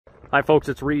Hi folks,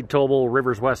 it's Reed Tobel,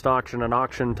 Rovers West Auction and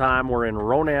Auction Time. We're in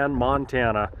Ronan,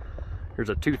 Montana. Here's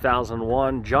a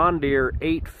 2001 John Deere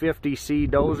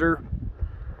 850C Dozer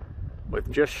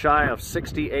with just shy of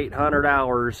 6,800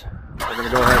 hours. We're going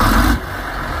to go ahead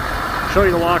and show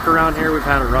you the walk around here. We've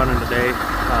had it running today.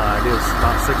 It is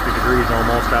about 60 degrees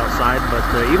almost outside, but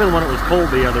even when it was cold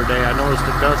the other day, I noticed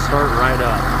it does start right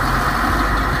up.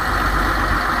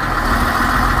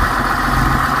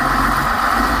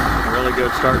 Good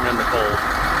starting in the cold.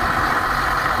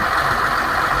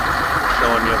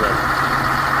 Showing you the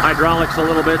hydraulics a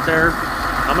little bit there.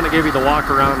 I'm going to give you the walk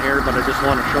around here, but I just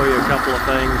want to show you a couple of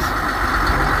things.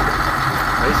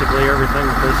 Basically everything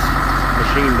that this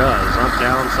machine does. Up,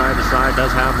 down, side to side.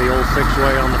 Does have the old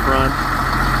 6-way on the front.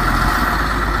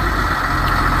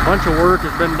 A bunch of work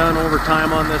has been done over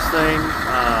time on this thing.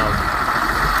 I'm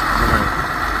going to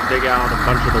dig out a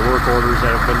bunch of the work orders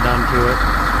that have been done to it.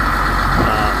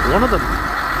 One of the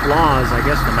flaws, I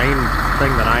guess the main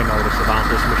thing that I notice about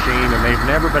this machine, and they've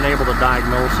never been able to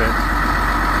diagnose it,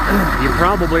 you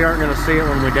probably aren't going to see it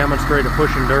when we demonstrate it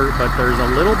pushing dirt, but there's a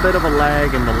little bit of a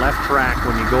lag in the left track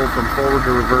when you go from forward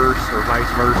to reverse or vice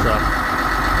versa.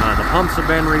 The pumps have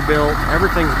been rebuilt,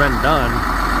 everything's been done.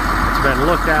 It's been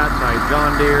looked at by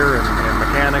John Deere and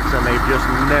mechanics, and they've just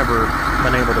never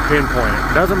been able to pinpoint it.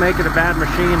 Doesn't make it a bad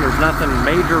machine, there's nothing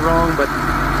major wrong, but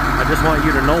I just want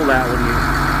you to know that when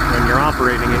you're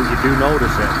operating it, you do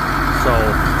notice it. So,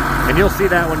 and you'll see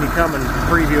that when you come and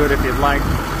preview it if you'd like.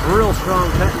 Real strong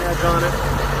cutting edge on it.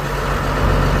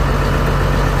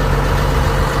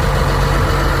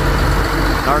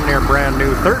 Darn near brand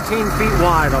new. 13 feet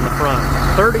wide on the front.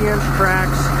 30-inch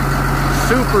tracks.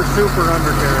 Super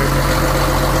undercarriage.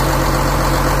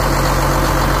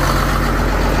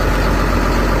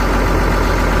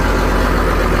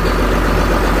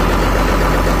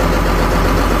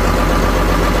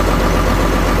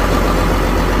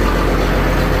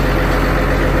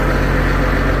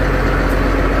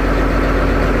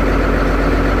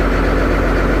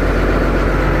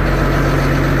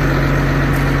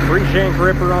 Shank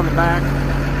ripper on the back.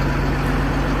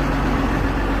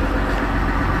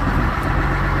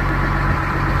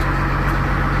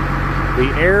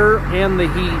 The air and the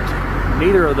heat,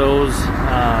 neither of those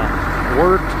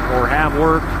worked or have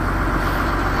worked.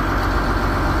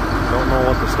 Don't know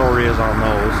what the story is on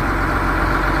those.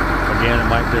 Again, it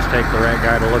might just take the right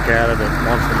guy to look at it that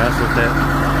wants to mess with it.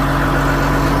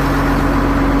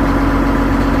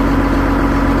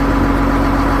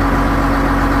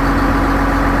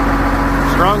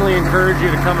 Strongly encourage you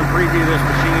to come and preview this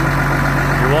machine.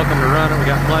 You're welcome to run it. We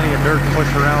got plenty of dirt to push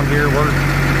around here. We're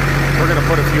going to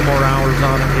put a few more hours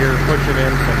on it here, pushing in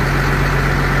some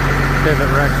pivot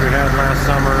wrecks we had last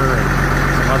summer and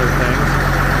some other things.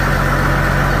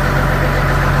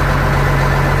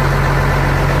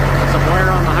 Some wear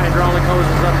on the hydraulic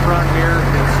hoses up front here.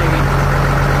 You can see.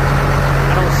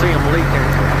 I don't see them leaking,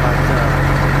 but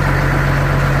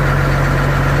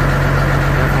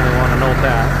definitely want to note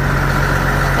that.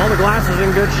 All the glass is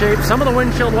in good shape. Some of the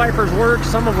windshield wipers work,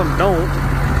 some of them don't.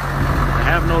 I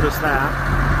have noticed that.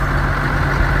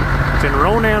 It's in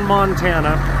Ronan,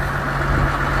 Montana.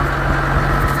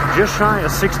 Just shy of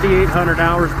 6,800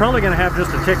 hours. Probably going to have just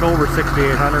a tick over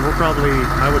 6,800. We're probably,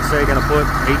 I would say, going to put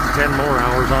 8 to 10 more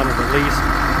hours on it at least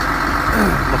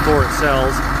before it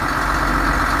sells.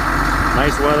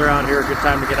 Nice weather out here. Good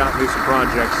time to get out and do some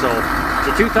projects. So,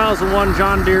 it's a 2001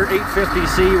 John Deere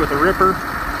 850C with a ripper.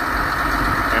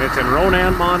 And it's in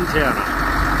Ronan, Montana.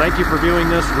 Thank you for viewing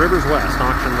this Rovers West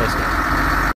Auction listing.